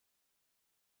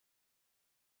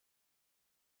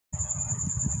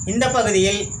இந்த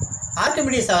பகுதியில்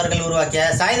ஆர்கிமிடிஸ் அவர்கள் உருவாக்கிய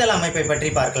சாய்தள அமைப்பை பற்றி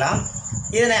பார்க்கலாம்.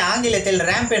 இதனை ஆங்கிலத்தில்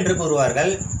ரேம்ப் என்று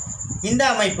கூறுவார்கள். இந்த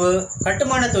அமைப்பு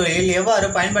கட்டுமான தொழிலில் எவ்வாறு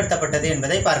பயன்படுத்தப்பட்டது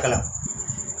என்பதை பார்க்கலாம்.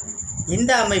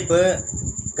 இந்த அமைப்பு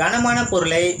கனமான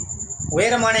பொருளை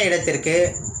உயரமான இடத்திற்கு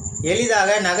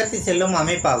எளிதாக நகர்த்தி செல்லும்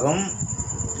அமைப்பாகும்.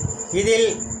 இதில்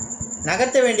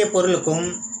நகர்த்த வேண்டிய பொருளுக்கும்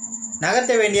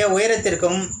நகர்த்த வேண்டிய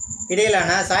உயரத்திற்கும்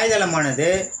இடையிலான சாய்தளமானது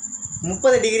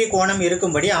 30 டிகிரி கோணம்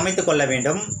இருக்கும்படி அமைத்து கொள்ள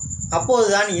வேண்டும்.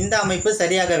 அப்போதுதான் இந்த அமைப்பு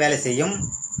சரியாக வேலை செய்யும்.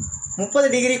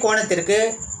 30 டிகிரி கோணத்திற்கு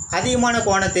அதிகமான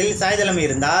கோணத்தில் சாய்தளம்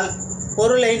இருந்தால்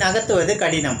பொருளை நகர்த்துவது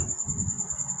கடினம்.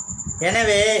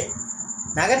 எனவே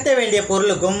நகர்த்த வேண்டிய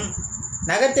பொருளுக்கும்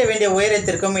நகர்த்த வேண்டிய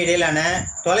உயரத்திற்கும் இடையிலான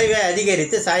தொலைவை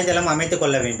அதிகரித்து சாய்தளம் அமைத்து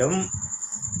கொள்ள வேண்டும்.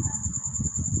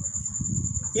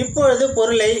 இப்பொழுது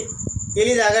பொருளை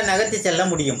எளிதாக நகர்த்தி செல்ல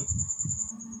முடியும்.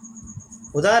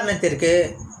 உதாரணத்திற்கு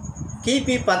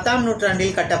கிபி 10ஆம்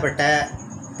நூற்றாண்டில் கட்டப்பட்ட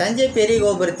தஞ்சை பெரிய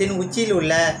கோபுரத்தின் உச்சியில்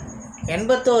உள்ள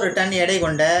 81 டன் எடை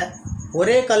கொண்ட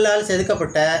ஒரே கல்லால்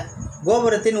செதுக்கப்பட்ட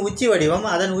கோபுரத்தின் உச்சி வடிவம்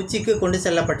அதன் உச்சிக்கு கொண்டு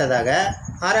செல்லப்பட்டதாக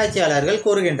ஆராய்ச்சியாளர்கள்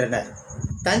கூறுகின்றனர்.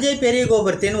 தஞ்சை பெரிய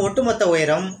கோபுரத்தின் ஒட்டுமொத்த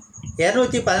உயரம்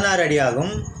 216 அடி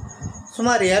ஆகும்.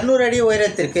 சுமார் 200 அடி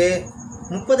உயரத்திற்கு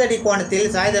 30 அடி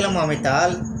கோணத்தில் சாய்தளம்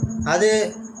அமைத்தால் அது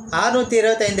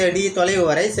 625 அடி தொலைவு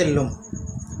வரை செல்லும்.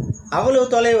 அவ்வளவு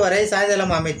தொலைவு வரை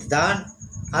சாய்தளம் அமைத்துதான்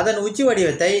அதன் உச்சி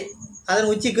வடிவத்தை அதன்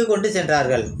உச்சிக்கு கொண்டு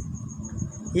சென்றார்கள்.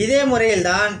 இதே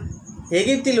முறையில்தான்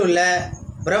எகிப்தில் உள்ள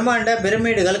பிரம்மாண்ட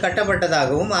பிரமிடுகள்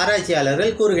கட்டப்பட்டதாகவும்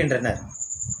ஆராய்ச்சியாளர்கள் கூறுகின்றனர்.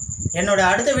 என்னோட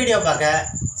அடுத்த வீடியோ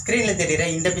பார்க்க ஸ்க்ரீனில் தெரிகிற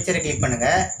இந்த பிக்சரை கிளிக்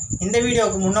பண்ணுங்கள். இந்த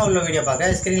வீடியோவுக்கு முன்னே உள்ள வீடியோ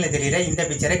பார்க்க ஸ்க்ரீனில் தெரிகிற இந்த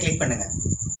பிக்சரை கிளிக் பண்ணுங்கள்.